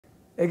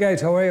Hey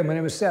guys, how are you? My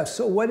name is Stef.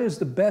 So what is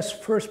the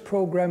best first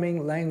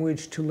programming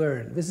language to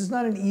learn? This is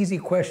not an easy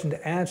question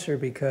to answer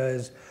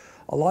because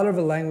a lot of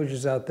the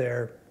languages out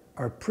there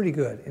are pretty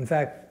good. In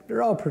fact,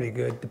 they're all pretty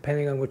good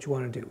depending on what you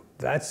want to do.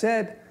 That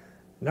said,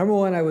 number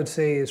one I would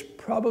say is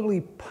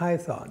probably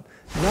Python.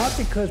 Not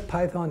because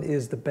Python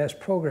is the best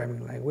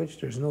programming language,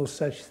 there's no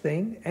such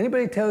thing.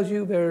 Anybody tells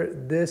you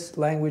this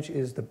language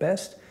is the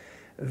best,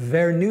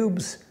 they're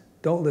noobs,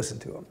 don't listen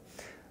to them.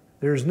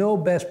 There's no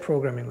best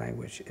programming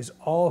language, it's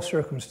all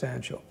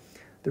circumstantial.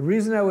 The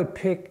reason I would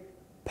pick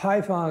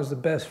Python as the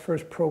best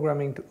first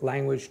programming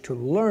language to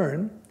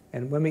learn,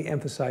 and let me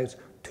emphasize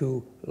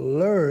to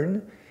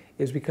learn,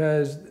 is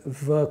because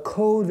the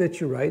code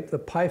that you write, the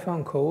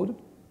Python code,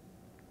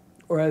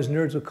 or as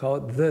nerds would call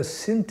it, the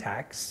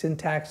syntax.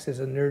 Syntax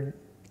is a nerd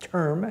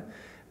term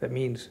that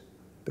means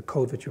the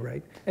code that you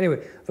write.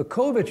 Anyway, the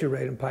code that you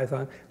write in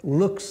Python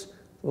looks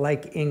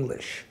like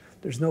English.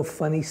 There's no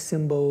funny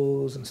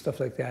symbols and stuff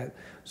like that.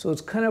 So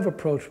it's kind of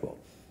approachable.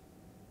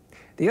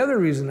 The other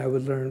reason I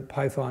would learn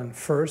Python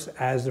first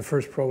as the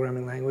first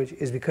programming language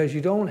is because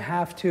you don't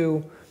have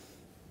to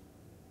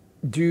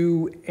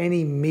do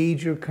any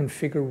major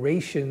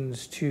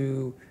configurations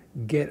to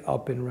get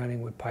up and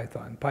running with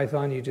Python.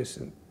 Python, you just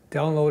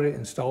download it,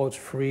 install it, it's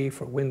free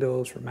for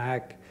Windows, for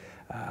Mac.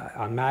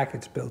 On Mac,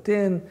 it's built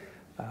in.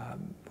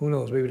 Who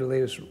knows, maybe the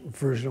latest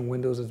version of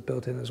Windows is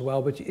built in as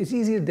well, but it's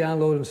easy to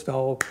download,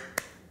 install.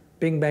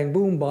 Bing, bang,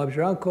 boom, Bob's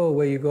your uncle,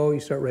 away you go, you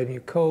start writing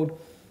your code.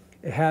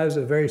 It has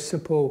a very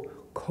simple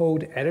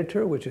code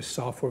editor, which is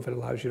software that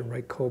allows you to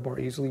write code more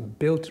easily,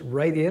 built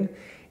right in.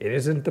 It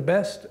isn't the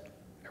best.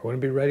 I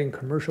wouldn't be writing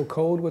commercial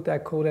code with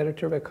that code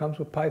editor that comes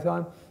with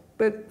Python,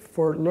 but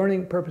for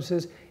learning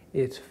purposes,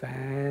 it's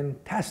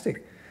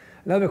fantastic.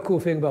 Another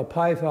cool thing about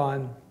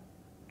Python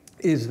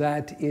is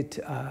that it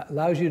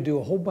allows you to do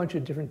a whole bunch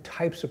of different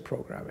types of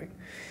programming.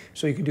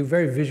 So you can do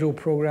very visual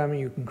programming,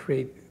 you can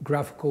create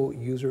graphical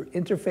user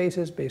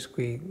interfaces,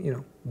 basically,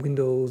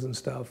 Windows and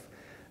stuff.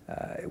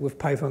 With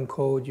Python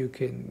code, you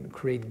can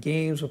create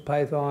games with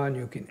Python,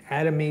 you can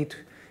animate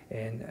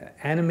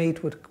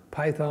with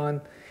Python.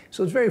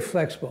 So it's very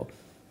flexible.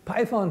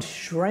 Python's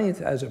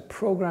strength as a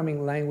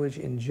programming language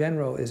in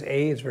general is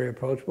A, it's very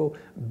approachable,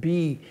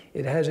 B,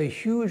 it has a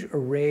huge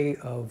array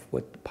of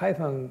what the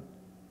Python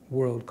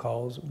world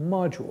calls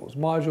modules.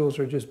 Modules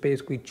are just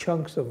basically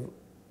chunks of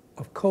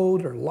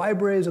code or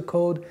libraries of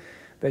code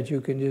that you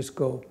can just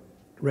go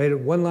write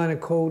one line of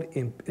code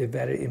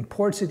that it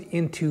imports it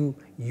into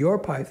your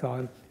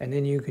Python, and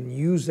then you can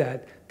use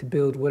that to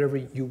build whatever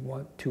you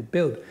want to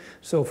build.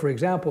 So for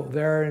example,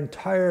 there are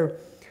entire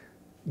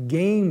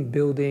game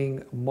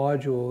building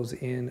modules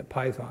in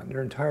Python. There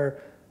are entire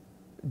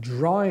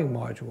drawing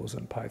modules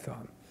in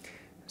Python.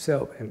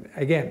 So, and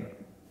again,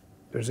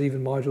 there's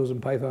even modules in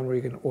Python where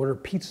you can order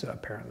pizza,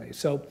 apparently.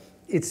 So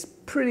it's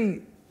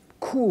pretty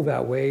cool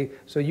that way.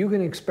 So you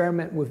can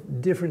experiment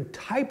with different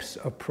types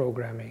of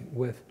programming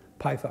with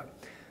Python.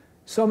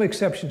 Some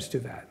exceptions to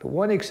that. The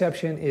one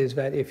exception is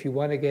that if you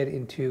want to get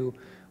into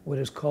what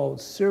is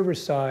called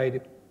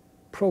server-side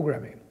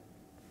programming,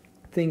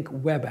 think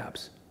web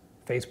apps,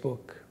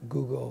 Facebook,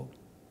 Google,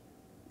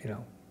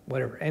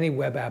 whatever, any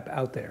web app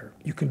out there.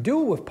 You can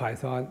do it with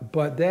Python,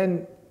 but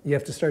then you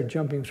have to start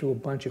jumping through a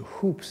bunch of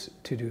hoops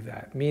to do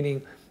that,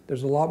 meaning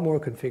there's a lot more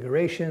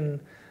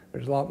configuration,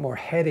 there's a lot more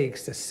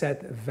headaches to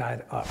set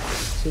that up.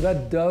 So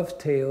that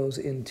dovetails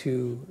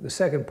into the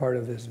second part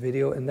of this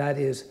video, and that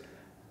is,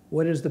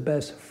 what is the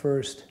best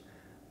first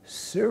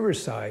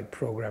server-side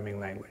programming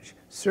language?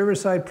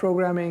 Server-side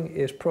programming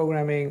is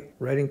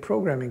writing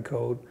programming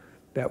code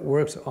that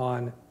works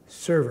on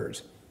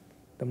servers.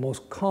 The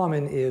most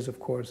common is, of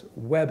course,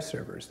 web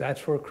servers.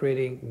 That's for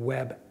creating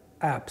web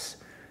apps.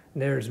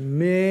 There's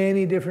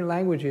many different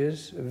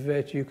languages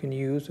that you can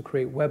use to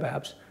create web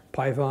apps.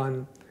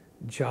 Python,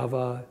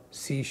 Java,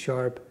 C#,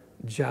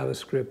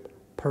 JavaScript,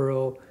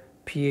 Perl,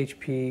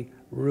 PHP,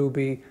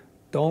 Ruby.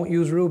 Don't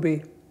use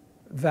Ruby.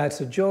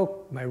 That's a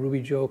joke. My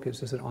Ruby joke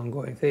is just an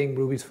ongoing thing.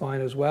 Ruby's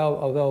fine as well,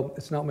 although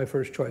it's not my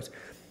first choice.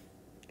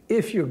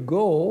 If your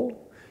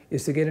goal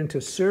is to get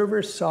into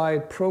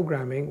server-side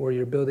programming where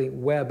you're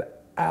building web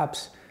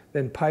apps,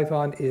 then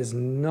Python is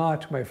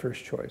not my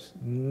first choice.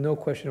 No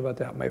question about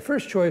that. My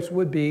first choice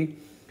would be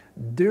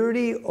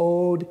dirty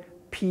old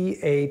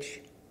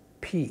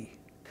PHP.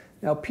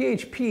 Now,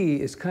 PHP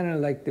is kind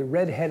of like the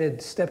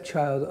red-headed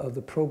stepchild of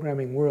the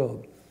programming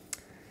world.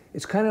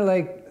 It's kind of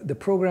like the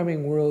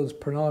programming world's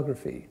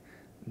pornography.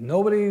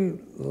 Nobody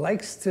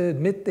likes to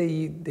admit they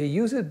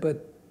use it,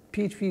 but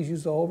PHP is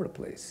used all over the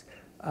place.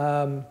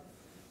 Okay,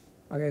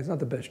 it's not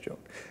the best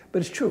joke, but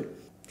it's true.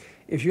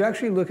 If you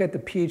actually look at the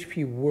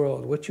PHP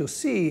world, what you'll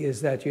see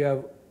is that you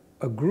have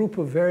a group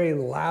of very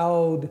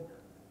loud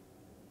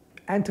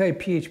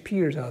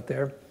anti-PHPers out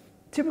there,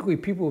 typically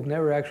people who've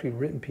never actually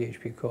written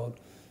PHP code,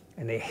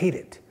 and they hate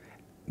it.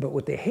 But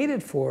what they hate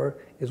it for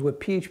is what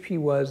PHP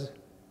was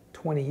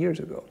 20 years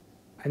ago.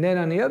 And then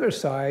on the other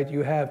side,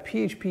 you have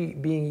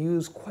PHP being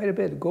used quite a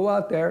bit. Go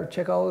out there,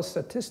 check all the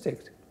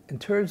statistics. In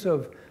terms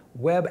of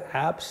web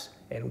apps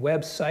and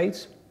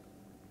websites,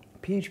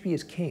 PHP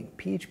is king.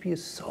 PHP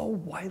is so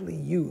widely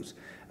used.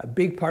 A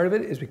big part of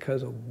it is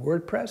because of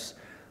WordPress.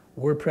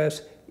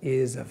 WordPress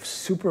is a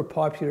super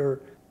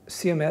popular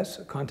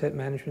CMS, a content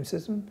management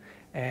system,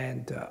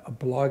 and a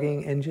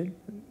blogging engine.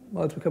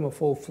 Well, it's become a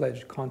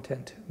full-fledged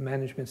content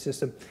management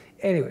system.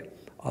 Anyway,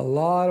 a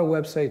lot of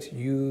websites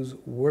use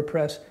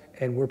WordPress,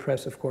 and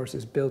WordPress, of course,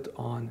 is built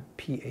on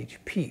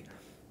PHP.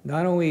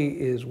 Not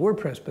only is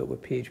WordPress built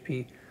with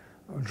PHP,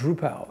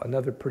 Drupal,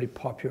 another pretty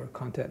popular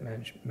content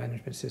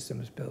management system,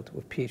 is built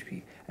with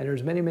PHP, and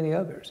there's many, many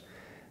others.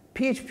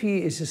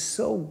 PHP is just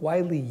so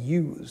widely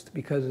used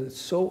because it's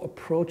so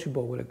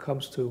approachable when it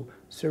comes to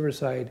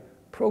server-side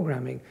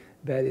programming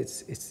that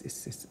it's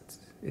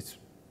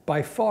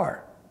by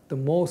far the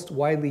most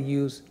widely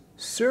used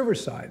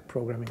server-side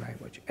programming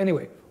language.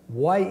 Anyway,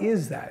 why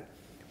is that?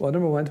 Well,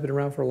 number one, it's been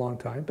around for a long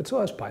time, but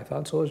so has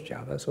Python, so has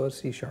Java, so has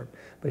C#.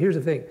 But here's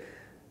the thing.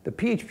 The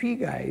PHP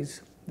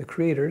guys, the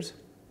creators,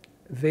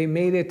 they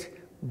made it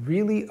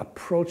really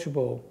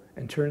approachable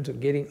in terms of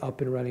getting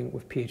up and running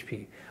with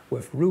PHP.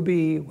 With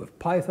Ruby, with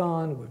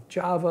Python, with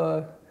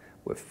Java,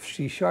 with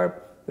C#,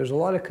 there's a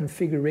lot of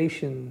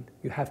configuration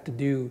you have to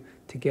do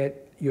to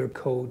get your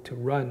code to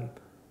run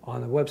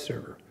on a web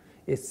server.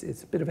 It's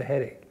a bit of a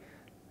headache,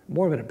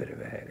 more than a bit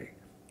of a headache.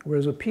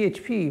 Whereas with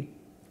PHP,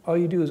 all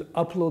you do is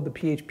upload the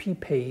PHP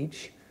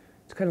page.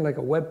 It's kind of like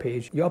a web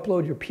page. You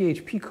upload your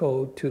PHP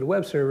code to the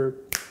web server,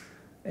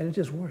 and it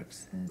just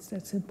works. It's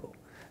that simple.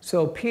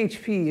 So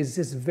PHP is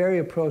just very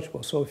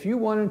approachable. So if you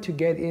wanted to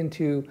get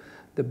into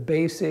the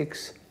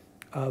basics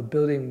of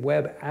building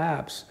web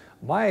apps,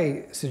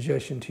 my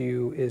suggestion to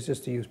you is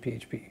just to use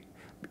PHP.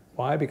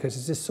 Why? Because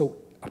it's just so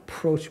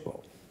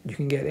approachable. You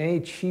can get any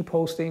cheap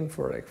hosting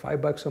for like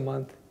 $5 a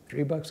month,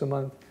 $3 a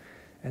month,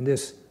 and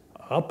just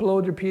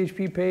upload your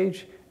PHP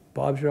page.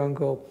 Bob's your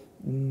uncle.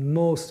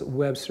 Most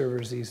web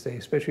servers these days,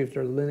 especially if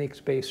they're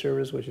Linux-based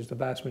servers, which is the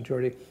vast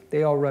majority,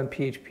 they all run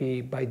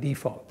PHP by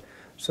default.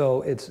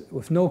 So it's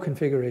with no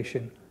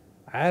configuration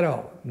at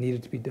all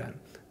needed to be done.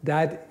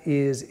 That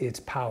is its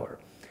power.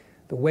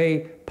 The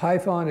way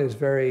Python is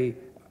very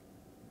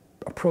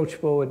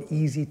approachable and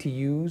easy to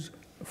use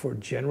for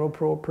general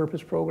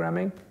purpose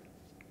programming,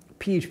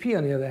 PHP,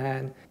 on the other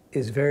hand,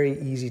 is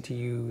very easy to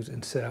use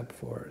and set up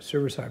for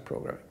server-side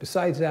programming.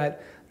 Besides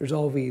that, there's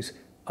all these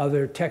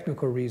other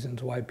technical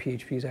reasons why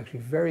PHP is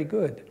actually very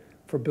good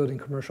for building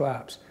commercial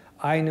apps.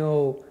 I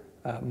know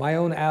my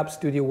own app,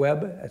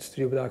 Studioweb, at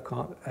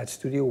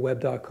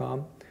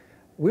studioweb.com,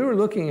 we were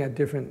looking at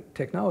different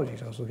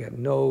technologies. I was looking at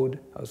Node,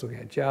 I was looking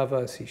at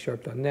Java,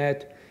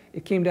 C#.NET.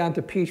 It came down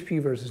to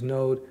PHP versus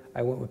Node.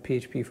 I went with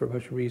PHP for a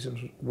bunch of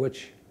reasons,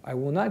 which I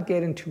will not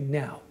get into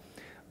now.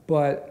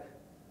 But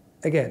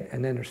again,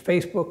 and then there's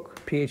Facebook,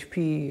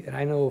 PHP, and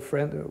I know a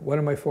friend, one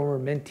of my former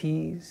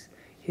mentees,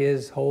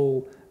 his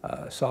whole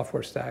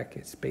software stack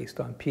is based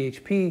on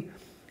PHP,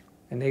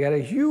 and they got a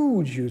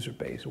huge user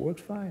base. It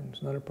works fine,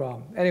 it's not a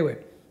problem. Anyway,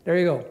 there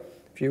you go.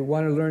 If you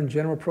want to learn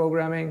general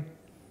programming,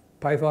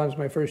 Python is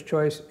my first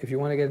choice. If you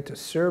want to get into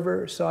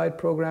server-side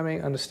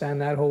programming,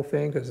 understand that whole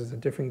thing because it's a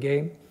different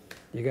game.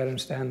 You got to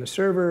understand the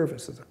server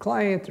versus the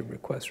client, the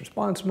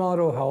request-response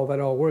model, how that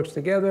all works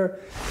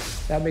together.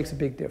 That makes a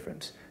big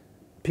difference.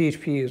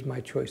 PHP is my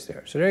choice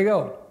there. So there you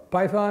go,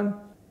 Python,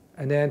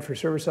 and then for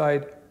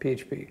server-side,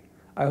 PHP.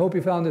 I hope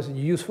you found this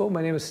useful.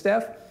 My name is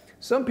Stef.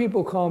 Some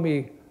people call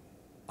me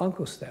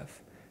Uncle Stef,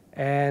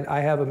 and I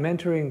have a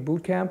mentoring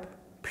bootcamp,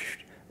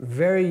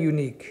 very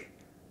unique.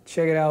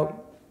 Check it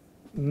out.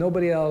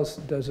 Nobody else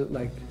does it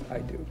like I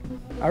do.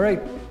 All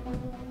right,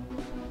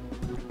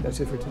 that's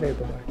it for today.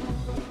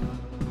 Bye-bye.